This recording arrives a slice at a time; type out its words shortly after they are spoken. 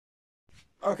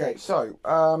Okay,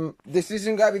 so this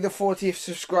isn't going to be the 40th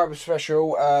subscriber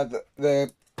special,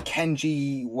 the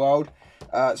Kenji world.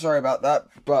 Sorry about that,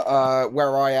 but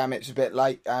where I am, it's a bit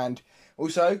late, and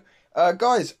also,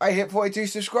 guys, I hit 42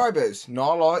 subscribers.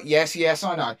 Not a lot. Yes,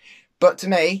 I know, but to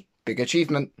me, big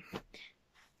achievement.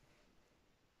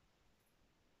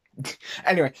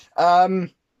 Anyway,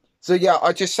 so yeah,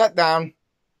 I just sat down,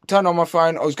 turned on my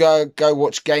phone. I was go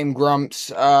watch Game Grumps,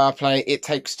 play It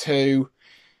Takes Two.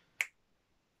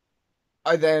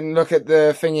 I then look at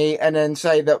the thingy and then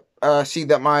say that, see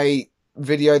that my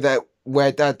video that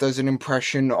where Dad does an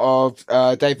impression of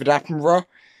David Attenborough.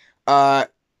 I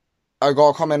got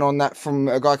a comment on that from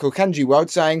a guy called Kenji World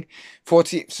saying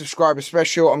 40th subscriber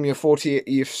special. I'm your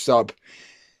 40th sub,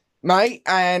 mate,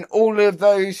 and all of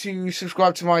those who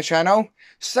subscribe to my channel.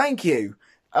 Thank you.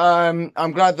 I'm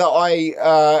glad that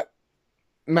I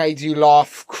made you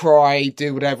laugh, cry,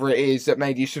 do whatever it is that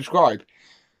made you subscribe.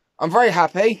 I'm very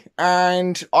happy,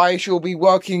 and I shall be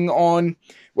working on,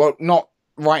 well, not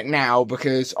right now,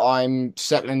 because I'm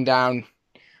settling down,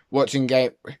 watching game.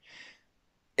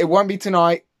 It won't be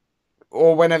tonight,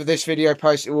 or whenever this video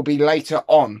posts, it will be later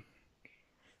on.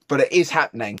 But it is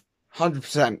happening,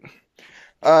 100%.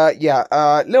 Just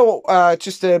a little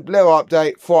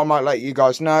update, thought I might let you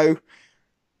guys know.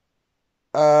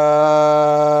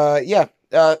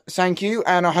 Thank you,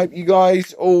 and I hope you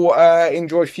guys all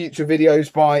enjoy future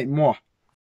videos by moi.